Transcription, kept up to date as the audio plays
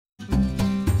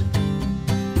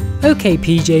Okay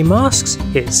PJ Masks,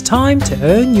 it's time to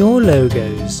earn your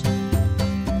logos.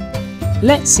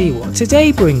 Let's see what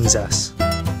today brings us.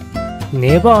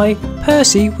 Nearby,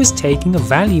 Percy was taking a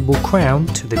valuable crown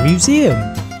to the museum.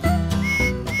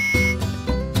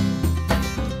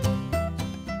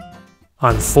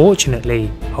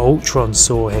 Unfortunately, Ultron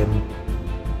saw him.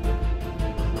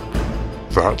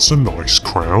 That's a nice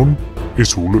crown.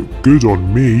 It'll look good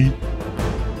on me.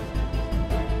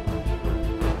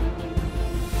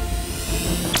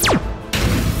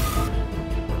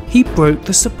 He broke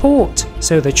the support,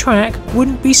 so the track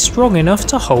wouldn't be strong enough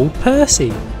to hold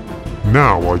Percy.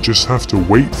 Now I just have to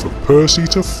wait for Percy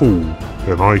to fall,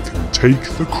 then I can take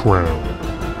the crown.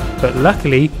 But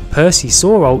luckily, Percy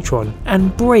saw Ultron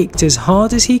and braked as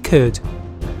hard as he could.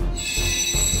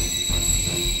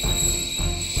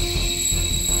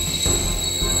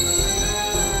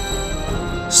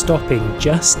 Stopping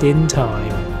just in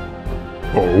time.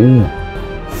 Oh,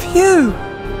 Phew!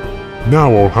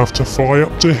 now I'll have to fly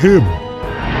up to him.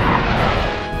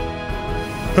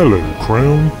 Hello,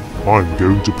 crown. I'm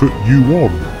going to put you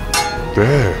on.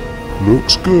 There,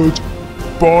 looks good.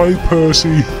 Bye,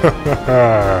 Percy.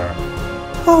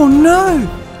 Oh no!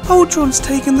 Ultron's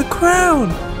taken the crown!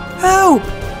 Help!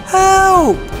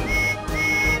 Help!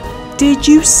 Did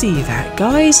you see that,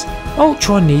 guys?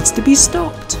 Ultron needs to be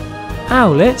stopped.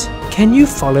 Owlette, can you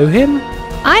follow him?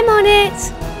 I'm on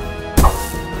it!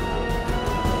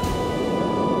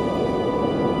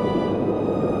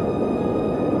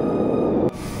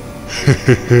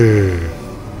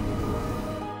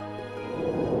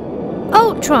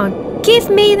 Ultron, give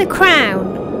me the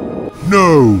crown.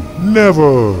 No,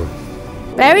 never.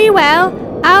 Very well,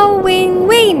 I'll wing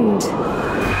wind.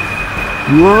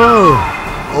 Whoa!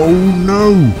 Oh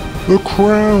no, the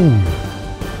crown.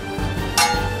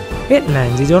 It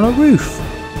landed on a roof.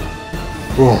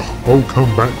 Oh, I'll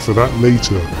come back for that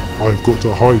later. I've got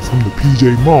to hide from the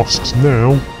PJ Masks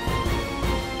now.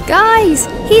 Guys,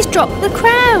 he's dropped the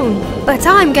crown. But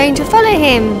I'm going to follow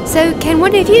him, so can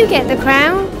one of you get the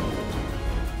crown?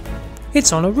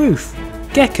 It's on a roof.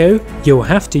 Gekko, you'll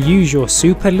have to use your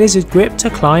super lizard grip to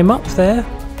climb up there.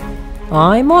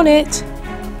 I'm on it.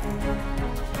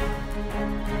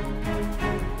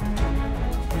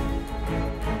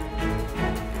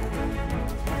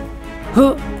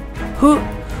 Huh, huh,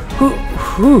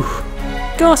 huh, whew.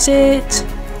 Got it.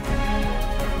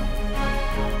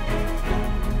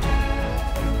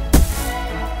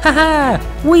 Haha,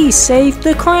 we saved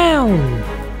the crown.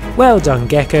 Well done,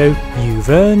 Gekko. You've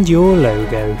earned your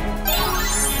logo.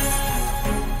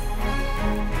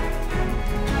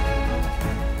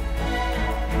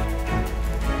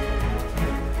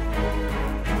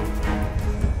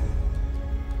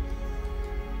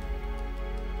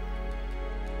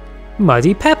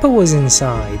 Muddy Pepper was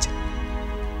inside.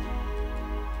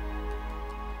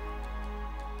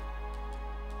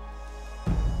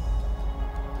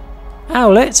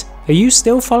 Owlette, are you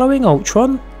still following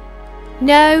Ultron?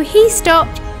 No, he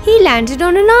stopped. He landed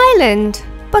on an island.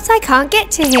 But I can't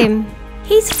get to him.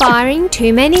 He's firing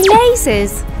too many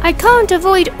lasers. I can't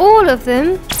avoid all of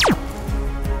them.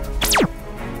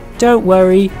 Don't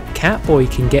worry, Catboy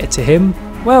can get to him.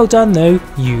 Well done though,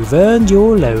 you've earned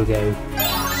your logo.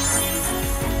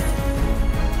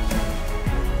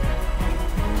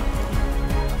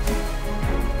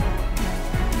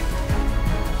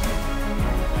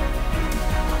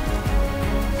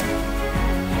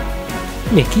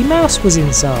 Mickey Mouse was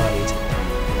inside.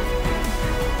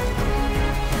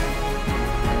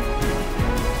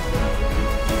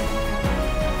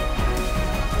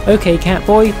 Okay,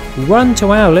 Catboy, run to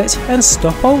Owlette and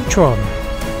stop Ultron.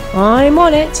 I'm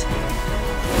on it.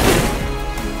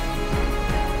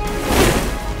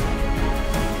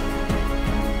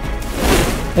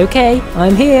 Okay,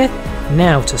 I'm here.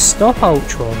 Now to stop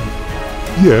Ultron.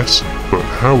 Yes, but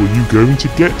how are you going to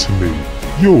get to me?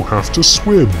 You'll have to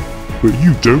swim. But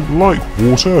you don't like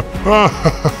water.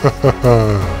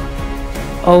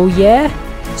 Oh yeah?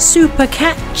 Super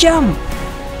Cat Jump!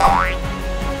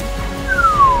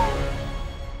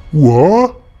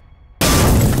 What?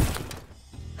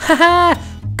 Haha!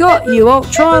 Got you,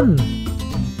 Ultron!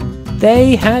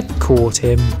 They had caught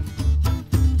him.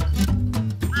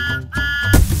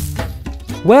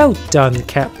 Well done,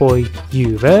 Catboy.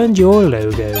 You've earned your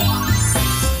logo.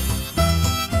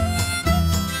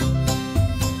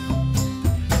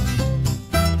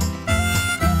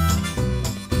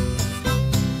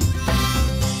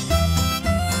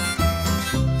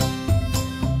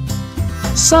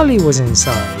 Sully was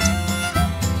inside.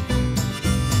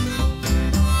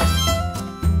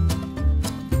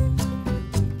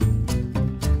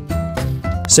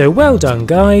 So well done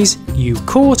guys, you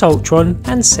caught Ultron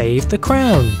and saved the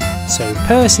crown, so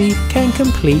Percy can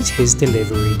complete his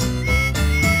delivery.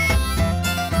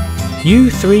 You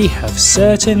three have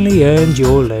certainly earned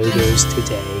your logos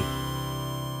today.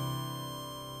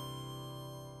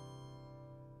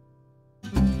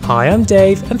 Hi, I'm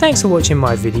Dave and thanks for watching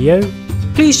my video.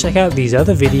 Please check out these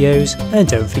other videos and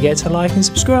don't forget to like and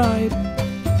subscribe.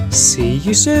 See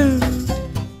you soon!